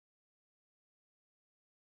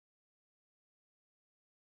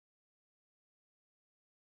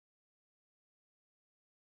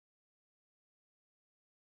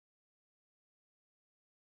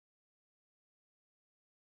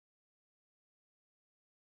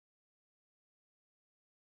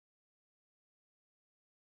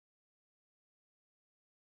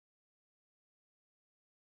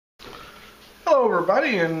Hello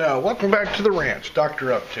everybody, and welcome back to the ranch.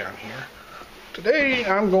 Dr. Uptown here. Today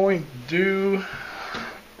I'm going to do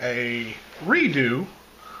a redo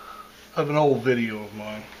of an old video of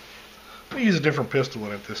mine. I'm going to use a different pistol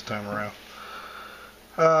in it this time around.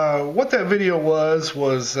 What that video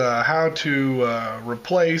was how to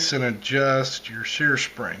replace and adjust your Sear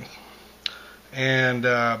Spring. And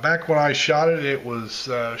back when I shot it, it was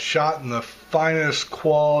shot in the finest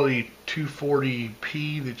quality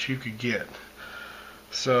 240p that you could get.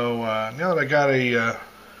 So now that I got a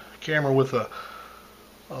camera with a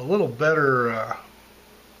little better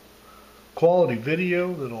quality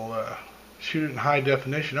video that'll shoot it in high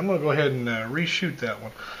definition, I'm going to go ahead and reshoot that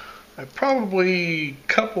one. Probably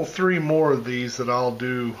three more of these that I'll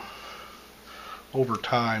do over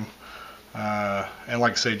time. And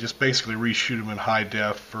like I say, just basically reshoot them in high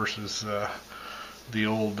def versus the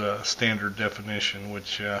old standard definition,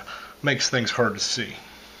 which makes things hard to see.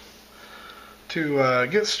 To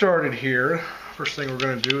get started here, first thing we're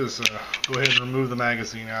going to do is go ahead and remove the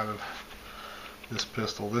magazine out of this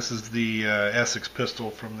pistol. This is the Essex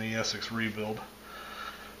pistol from the Essex rebuild.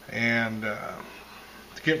 And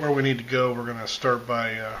to get where we need to go, we're going to start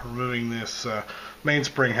by removing this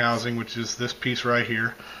mainspring housing, which is this piece right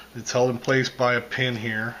here. It's held in place by a pin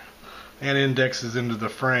here and indexes into the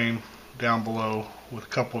frame down below with a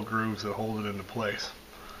couple of grooves that hold it into place.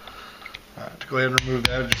 To go ahead and remove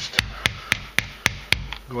that, just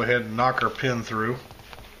go ahead and knock our pin through.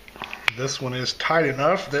 This one is tight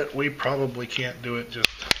enough that we probably can't do it just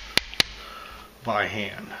by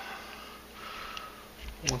hand.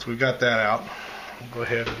 Once we've got that out, we'll go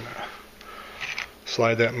ahead and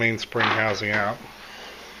slide that mainspring housing out.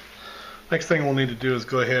 Next thing we'll need to do is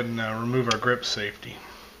go ahead and remove our grip safety.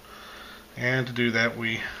 And to do that,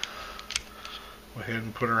 we go ahead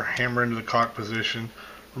and put our hammer into the cock position,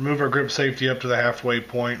 remove our grip safety up to the halfway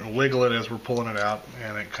point, and wiggle it as we're pulling it out,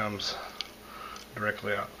 and it comes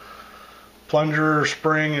directly out. Plunger,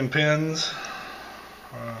 spring, and pins,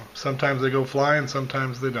 sometimes they go flying,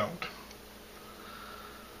 sometimes they don't.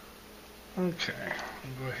 Okay,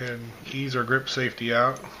 we'll go ahead and ease our grip safety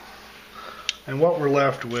out. And what we're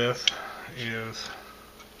left with is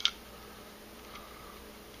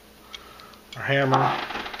our hammer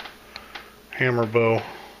bow,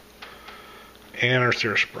 and our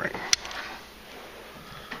Sear Spring.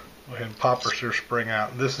 Go ahead and pop our Sear Spring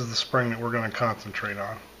out. This is the spring that we're going to concentrate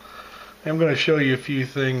on. I'm going to show you a few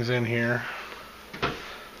things in here.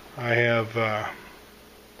 I have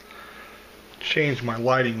changed my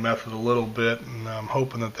lighting method a little bit, and I'm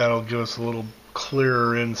hoping that that'll give us a little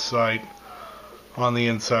clearer insight on the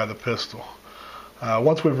inside of the pistol.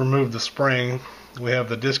 Once we've removed the spring, we have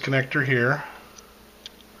the disconnector here.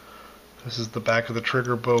 This is the back of the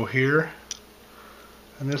trigger bow here.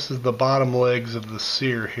 And this is the bottom legs of the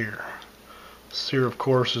sear here. Sear, of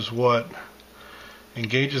course, is what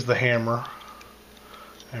engages the hammer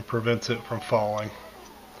and prevents it from falling.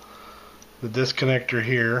 The disconnector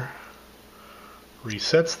here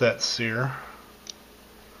resets that sear.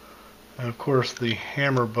 And of course, the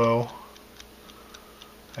hammer bow,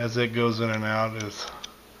 as it goes in and out, is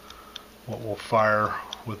what will fire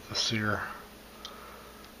with the sear,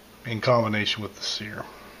 in combination with the sear.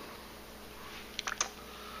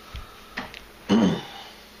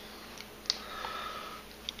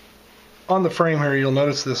 On the frame here, you'll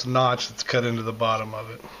notice this notch that's cut into the bottom of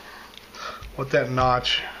it. What that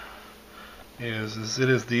notch is it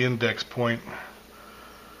is the index point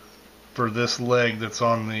for this leg that's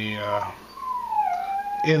on the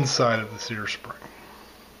inside of the Sear Spring.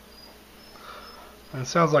 And it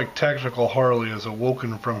sounds like Tactical Harley is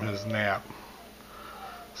awoken from his nap.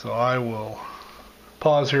 So I will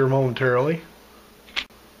pause here momentarily.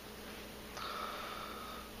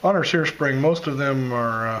 On our Sear Spring, most of them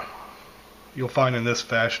are you'll find in this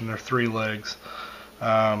fashion. They're three legs.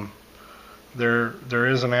 There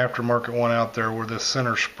is an aftermarket one out there where this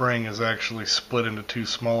center spring is actually split into two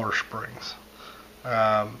smaller springs.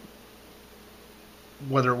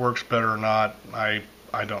 Whether it works better or not, I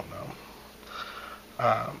don't know.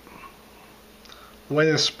 The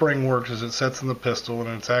way this spring works is it sets in the pistol, and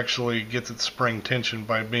it actually gets its spring tension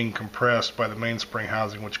by being compressed by the mainspring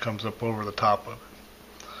housing, which comes up over the top of it.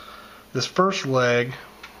 This first leg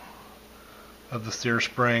of the Sear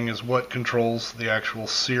Spring is what controls the actual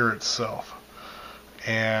sear itself.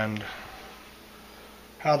 And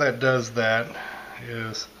how that does that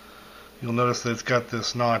is you'll notice that it's got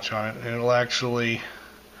this notch on it, and it'll actually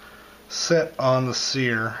set on the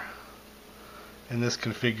sear in this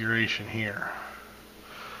configuration here.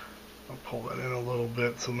 I'll pull that in a little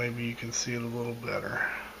bit so maybe you can see it a little better.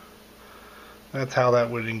 That's how that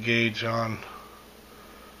would engage on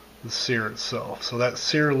the sear itself. So that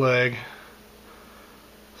sear leg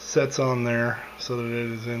sets on there so that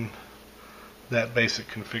it is in that basic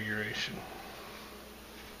configuration.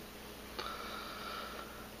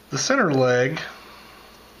 The center leg,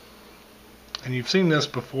 and you've seen this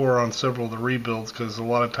before on several of the rebuilds, because a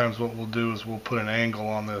lot of times what we'll do is we'll put an angle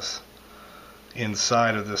on this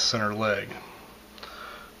inside of this center leg.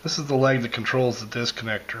 This is the leg that controls the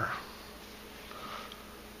disconnector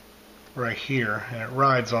right here, and it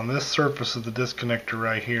rides on this surface of the disconnector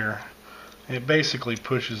right here, and it basically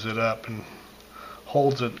pushes it up and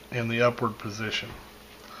holds it in the upward position.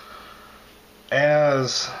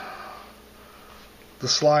 As the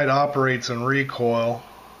slide operates in recoil,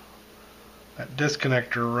 that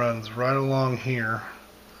disconnector runs right along here.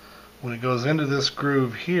 When it goes into this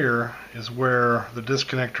groove here is where the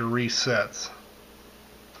disconnector resets,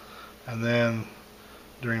 and then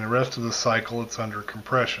during the rest of the cycle it's under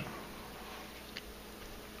compression.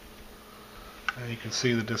 And you can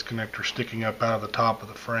see the disconnector sticking up out of the top of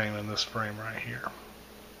the frame in this frame right here.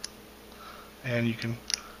 And you can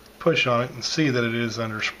push on it and see that it is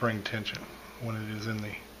under spring tension when it is in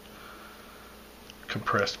the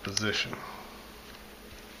compressed position.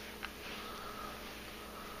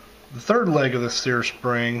 The third leg of the Sear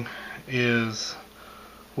Spring is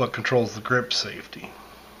what controls the grip safety,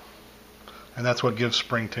 and that's what gives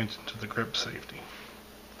spring tension to the grip safety.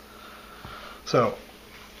 So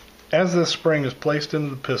as this spring is placed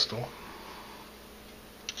into the pistol,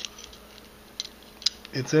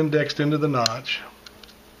 it's indexed into the notch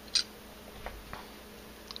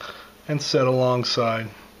and set alongside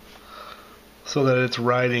so that it's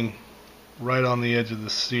riding right on the edge of the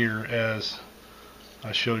sear as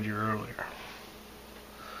I showed you earlier.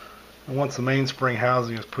 And once the mainspring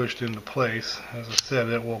housing is pushed into place, as I said,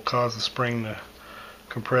 it will cause the spring to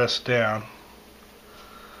compress down.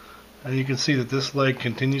 And you can see that this leg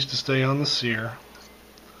continues to stay on the sear.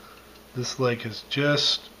 This leg has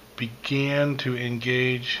just began to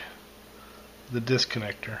engage the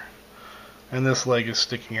disconnector, and this leg is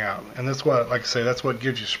sticking out. And that's what, like I say, that's what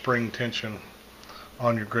gives you spring tension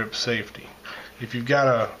on your grip safety. If you've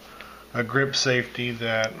got a grip safety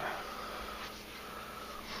that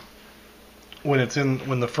when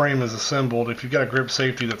the frame is assembled, if you've got a grip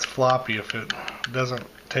safety that's floppy, if it doesn't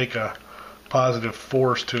take a positive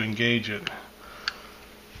force to engage it,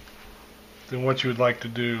 then what you would like to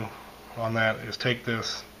do on that is take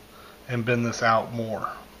this and bend this out more.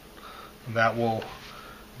 And that will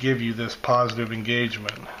give you this positive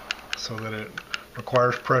engagement so that it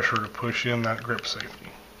requires pressure to push in that grip safety.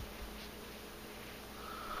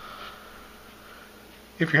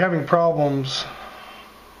 If you're having problems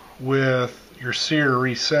with your sear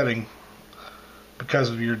resetting because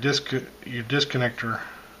of your disconnector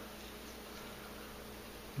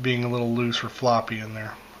being a little loose or floppy in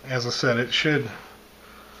there, as I said, it should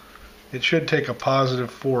take a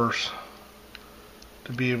positive force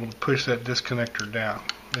to be able to push that disconnector down.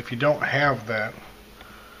 If you don't have that,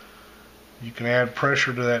 you can add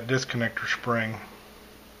pressure to that disconnector spring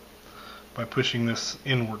by pushing this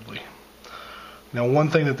inwardly. Now, one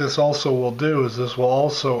thing that this also will do is this will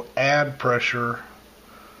also add pressure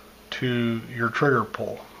to your trigger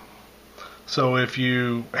pull. So if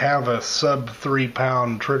you have a sub 3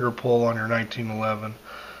 pound trigger pull on your 1911,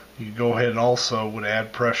 you go ahead and also would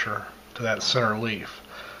add pressure to that center leaf.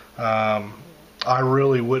 I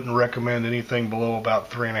really wouldn't recommend anything below about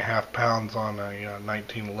 3.5 pounds on a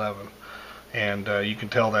 1911, and you can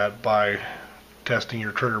tell that by testing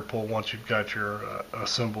your trigger pull once you've got your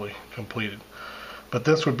assembly completed. But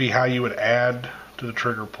this would be how you would add to the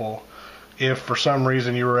trigger pull. If for some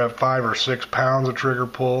reason you were at 5 or 6 pounds of trigger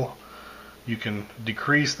pull, you can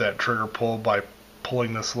decrease that trigger pull by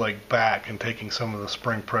pulling this leg back and taking some of the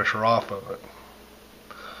spring pressure off of it.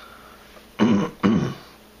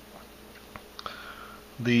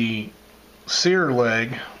 The sear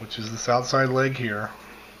leg, which is this outside leg here,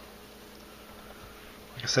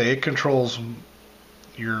 like I say, it controls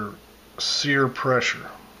your sear pressure.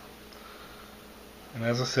 And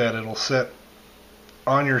as I said, it'll set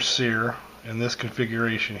on your sear in this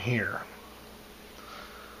configuration here.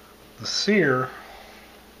 The sear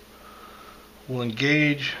will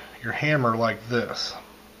engage your hammer like this.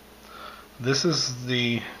 This is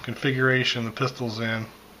the configuration the pistol's in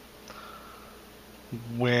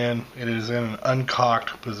when it is in an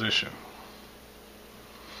uncocked position.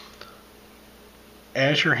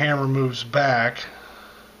 As your hammer moves back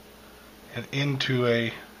and into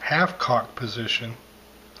a half-cocked position,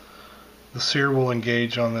 the sear will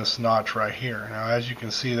engage on this notch right here. Now, as you can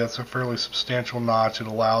see, that's a fairly substantial notch. It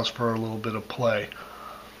allows for a little bit of play.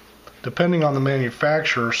 Depending on the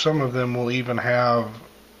manufacturer, some of them will even have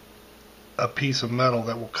a piece of metal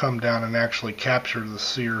that will come down and actually capture the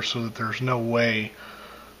sear, so that there's no way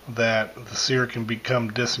that the sear can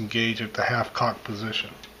become disengaged at the half cock position.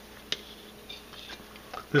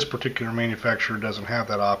 This particular manufacturer doesn't have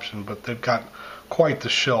that option, but they've got quite the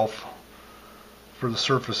shelf for the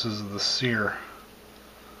surfaces of the sear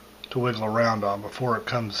to wiggle around on before it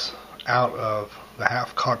comes out of the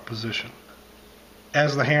half cocked position.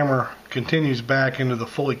 As the hammer continues back into the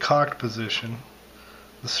fully cocked position,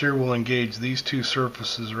 the sear will engage these two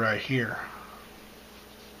surfaces right here.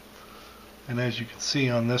 And as you can see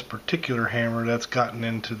on this particular hammer, that's gotten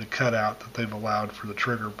into the cutout that they've allowed for the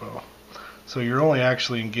trigger bow. So you're only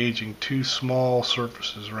actually engaging two small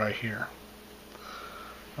surfaces right here.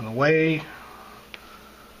 And the way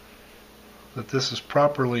that this is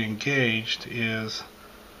properly engaged is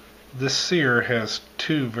this sear has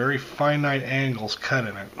two very finite angles cut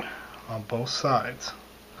in it on both sides.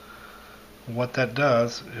 And what that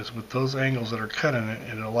does is, with those angles that are cut in it,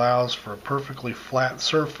 it allows for a perfectly flat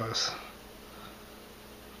surface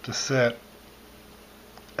to set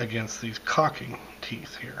against these cocking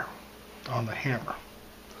teeth here on the hammer.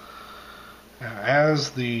 Now,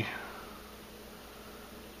 as the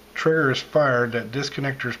trigger is fired, that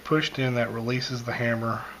disconnector is pushed in, that releases the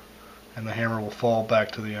hammer, and the hammer will fall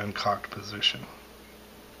back to the uncocked position.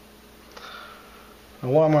 Now,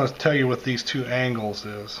 what I'm going to tell you with these two angles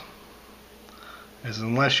is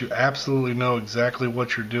unless you absolutely know exactly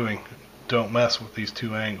what you're doing, don't mess with these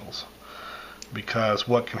two angles. Because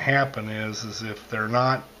what can happen is if they're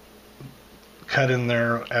not cut in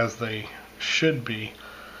there as they should be,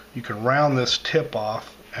 you can round this tip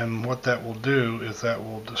off, and what that will do is that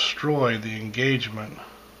will destroy the engagement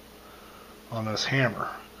on this hammer.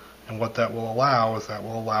 And what that will allow is that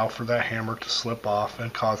will allow for that hammer to slip off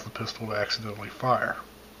and cause the pistol to accidentally fire.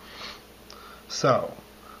 So,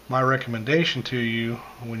 my recommendation to you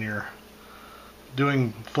when you're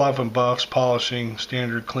doing fluff and buffs, polishing,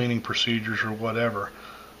 standard cleaning procedures or whatever,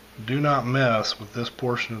 do not mess with this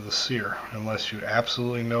portion of the sear unless you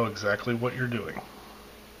absolutely know exactly what you're doing.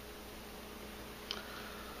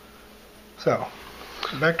 So,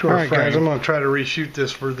 back to our frame. Guys, I'm going to try to reshoot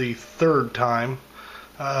this for the third time.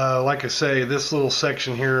 Like I say, this little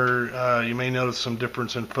section here, you may notice some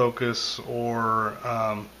difference in focus or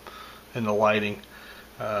in the lighting.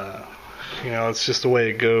 You know, it's just the way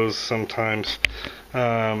it goes sometimes.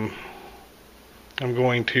 I'm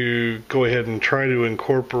going to go ahead and try to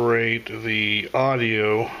incorporate the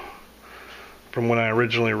audio from when I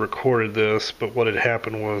originally recorded this, but what had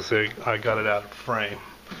happened was I got it out of frame.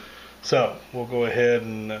 So, we'll go ahead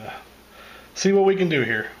and see what we can do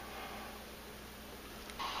here.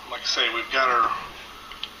 Like I say, we've got our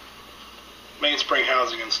mainspring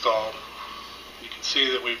housing installed. You can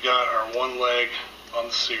see that we've got our one leg on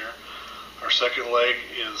the sear. Our second leg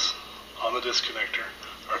is on the disconnector.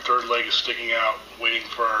 Our third leg is sticking out, waiting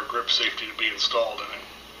for our grip safety to be installed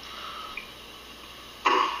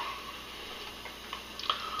in it.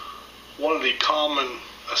 One of the common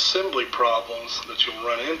assembly problems that you'll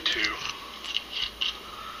run into,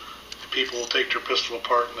 if people will take their pistol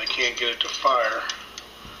apart and they can't get it to fire,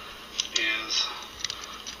 is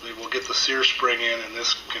they will get the sear spring in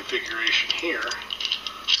this configuration here.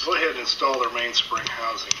 Go ahead and install their mainspring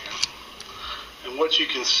housing in. And what you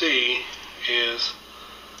can see is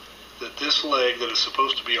that this leg that is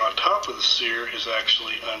supposed to be on top of the sear is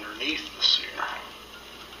actually underneath the sear.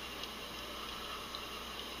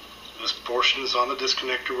 This portion is on the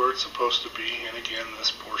disconnector where it's supposed to be, and again, this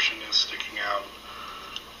portion is sticking out,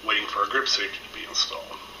 waiting for our grip safety to be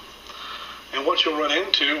installed. And what you'll run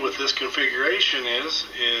into with this configuration is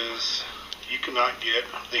you cannot get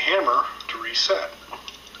the hammer to reset.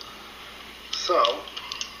 So, I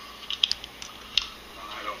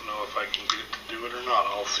don't know if I can get it to do it or not.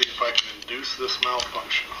 I'll see if I can induce this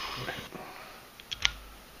malfunction.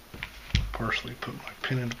 Partially put my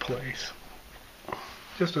pin into place.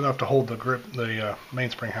 Just enough to hold the grip, the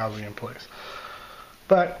mainspring housing in place.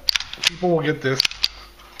 But people will get this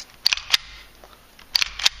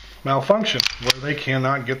malfunction where they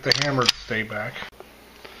cannot get the hammer to stay back.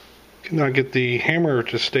 Cannot get the hammer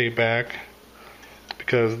to stay back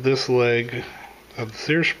because this leg of the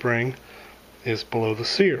sear spring is below the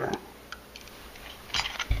sear.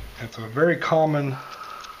 It's a very common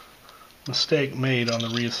mistake made on the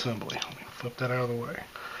reassembly. Let me flip that out of the way.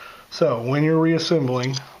 So when you're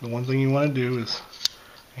reassembling, the one thing you want to do is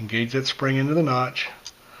engage that spring into the notch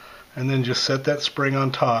and then just set that spring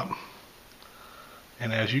on top.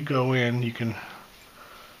 And as you go in, you can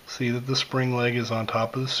see that the spring leg is on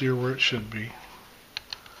top of the sear where it should be.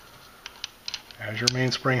 As your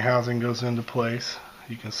mainspring housing goes into place,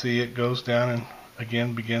 you can see it goes down and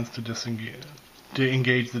again begins to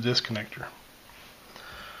engage the disconnector.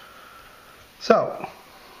 So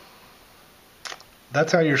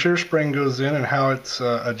that's how your shear spring goes in and how it's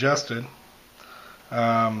adjusted.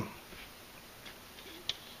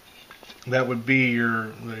 That would be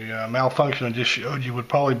the malfunction I just showed you would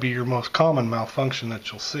probably be your most common malfunction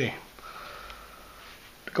that you'll see.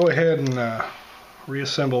 To go ahead and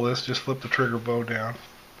reassemble this, just flip the trigger bow down.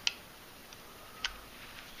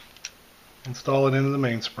 Install it into the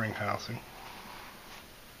mainspring housing.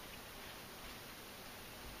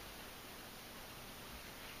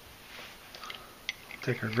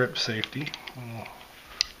 Take our grip safety and we'll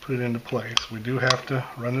put it into place. We do have to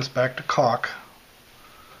run this back to caulk.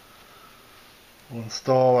 We'll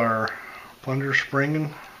install our plunger spring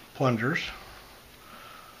and plungers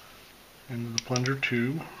into the plunger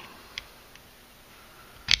tube.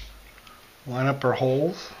 Line up our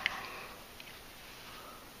holes.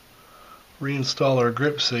 Reinstall our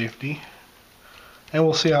grip safety. And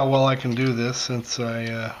we'll see how well I can do this since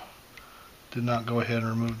I did not go ahead and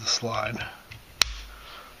remove the slide.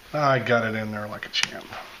 I got it in there like a champ.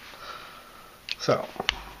 So,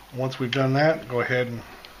 once we've done that, go ahead and...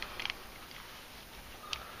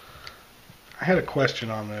 I had a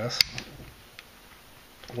question on this,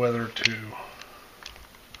 whether to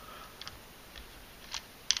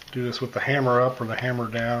do this with the hammer up or the hammer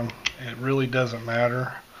down. It really doesn't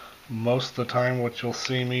matter. Most of the time what you'll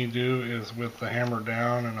see me do is with the hammer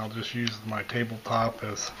down, and I'll just use my tabletop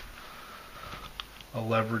as a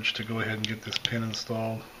leverage to go ahead and get this pin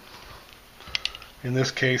installed. In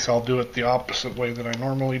this case, I'll do it the opposite way that I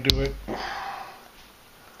normally do it,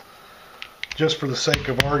 just for the sake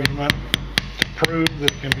of argument, to prove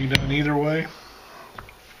that it can be done either way.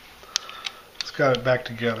 Let's got it back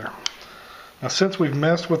together. Now, since we've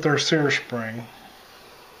messed with our Sear spring,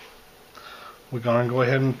 we're going to go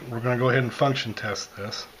ahead and function test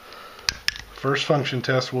this. First function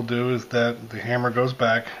test we'll do is that the hammer goes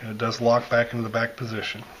back, and it does lock back into the back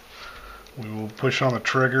position. We will push on the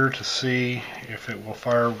trigger to see if it will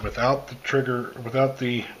fire without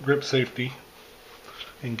the grip safety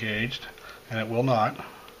engaged, and it will not.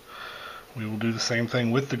 We will do the same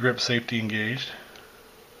thing with the grip safety engaged,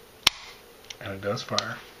 and it does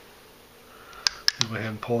fire. We'll go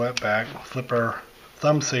ahead and pull that back, flip our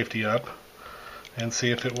thumb safety up, and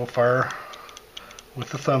see if it will fire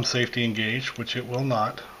with the thumb safety engaged, which it will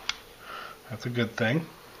not. That's a good thing.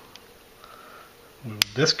 We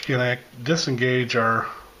will disengage our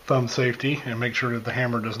thumb safety and make sure that the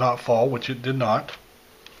hammer does not fall, which it did not.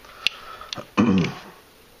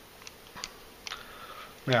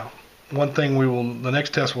 Now, the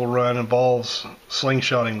next test we'll run involves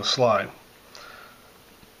slingshotting the slide.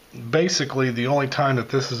 Basically, the only time that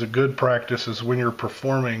this is a good practice is when you're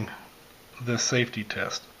performing this safety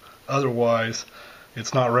test. Otherwise,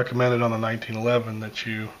 it's not recommended on the 1911 that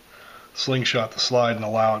you slingshot the slide and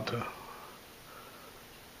allow it to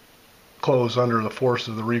close under the force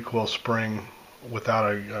of the recoil spring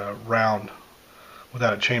without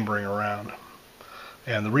it chambering around.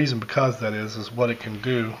 And the reason because that is what it can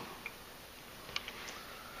do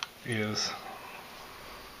is,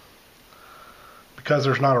 because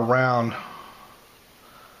there's not a round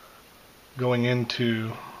going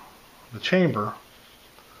into the chamber,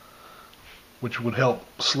 which would help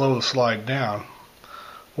slow the slide down,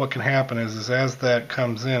 what can happen is as that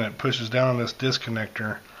comes in, it pushes down on this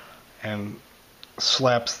disconnector and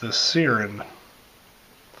slaps this sear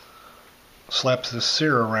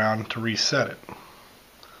around to reset it.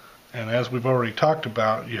 And as we've already talked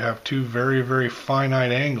about, you have two very, very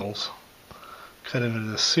finite angles cut into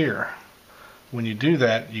the sear. When you do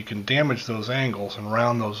that, you can damage those angles and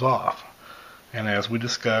round those off. And as we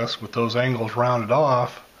discussed, with those angles rounded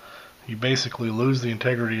off, you basically lose the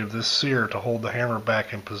integrity of this sear to hold the hammer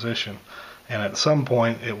back in position. And at some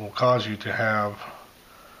point, it will cause you to have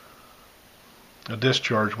a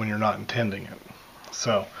discharge when you're not intending it.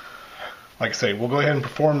 So, like I say, we'll go ahead and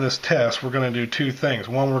perform this test. We're going to do two things.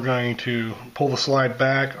 One, we're going to pull the slide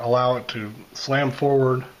back, allow it to slam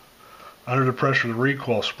forward under the pressure of the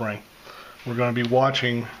recoil spring. We're going to be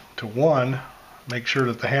watching to, one, make sure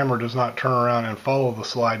that the hammer does not turn around and follow the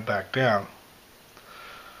slide back down.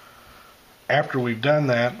 After we've done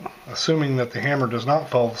that, assuming that the hammer does not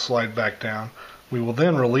follow the slide back down, we will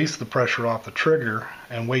then release the pressure off the trigger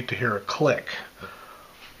and wait to hear a click.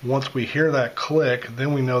 Once we hear that click,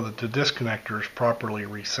 then we know that the disconnector is properly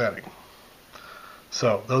resetting.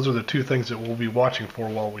 So those are the two things that we'll be watching for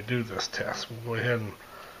while we do this test. We'll go ahead and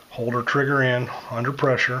hold our trigger in under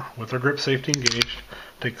pressure with our grip safety engaged,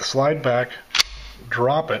 take the slide back,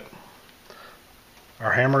 drop it.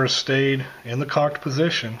 Our hammer has stayed in the cocked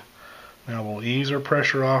position. Now we'll ease our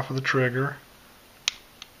pressure off of the trigger.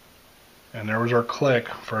 And there was our click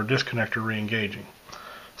for our disconnector re-engaging.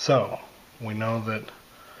 So we know that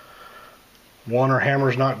 1, our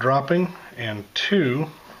hammer's not dropping, and 2,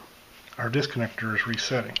 our disconnector is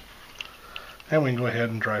resetting. And we can go ahead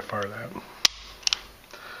and dry fire that.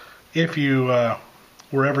 If you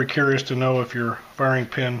were ever curious to know if your firing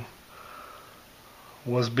pin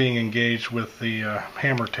was being engaged with the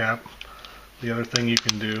hammer tap, the other thing you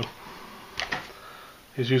can do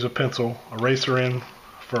is use a pencil, erase her in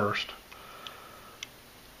first,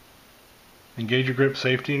 engage your grip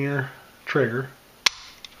safety in your trigger,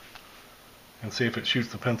 and see if it shoots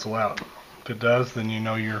the pencil out. If it does, then you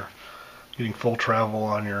know you're getting full travel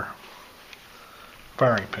on your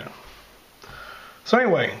firing pin. So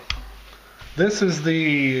anyway, this is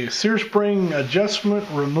the Sear Spring adjustment,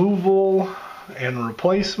 removal, and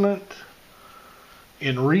replacement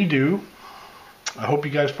in redo. I hope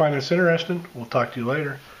you guys find this interesting. We'll talk to you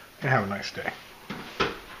later, and have a nice day.